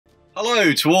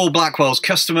Hello to all Blackwell's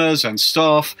customers and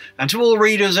staff, and to all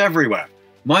readers everywhere.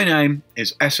 My name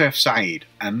is SF Saeed,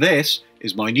 and this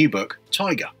is my new book,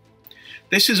 Tyger.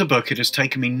 This is a book it has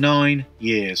taken me 9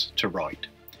 years to write.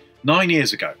 9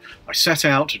 years ago, I set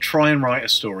out to try and write a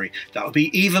story that would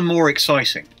be even more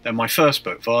exciting than my first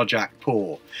book, Varjak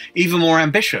Poor, even more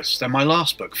ambitious than my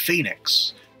last book,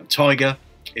 Phoenix, and Tyger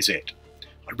is it.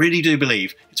 I really do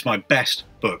believe it's my best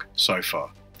book so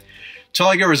far.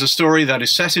 Tyger is a story that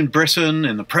is set in Britain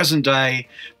in the present day,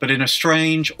 but in a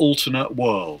strange alternate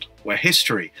world, where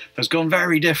history has gone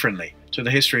very differently to the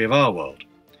history of our world.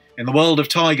 In the world of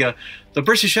Tyger, the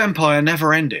British Empire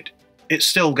never ended. It's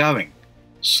still going.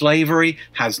 Slavery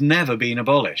has never been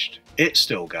abolished. It's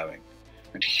still going.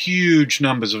 And huge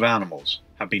numbers of animals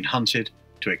have been hunted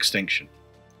to extinction.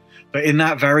 But in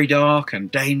that very dark and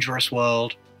dangerous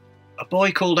world, a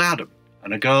boy called Adam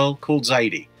and a girl called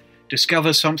Zadie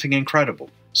discover something incredible,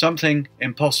 something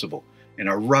impossible, in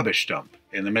a rubbish dump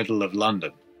in the middle of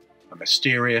London. A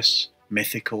mysterious,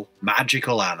 mythical,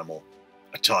 magical animal,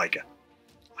 a tiger.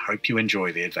 I hope you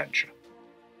enjoy the adventure.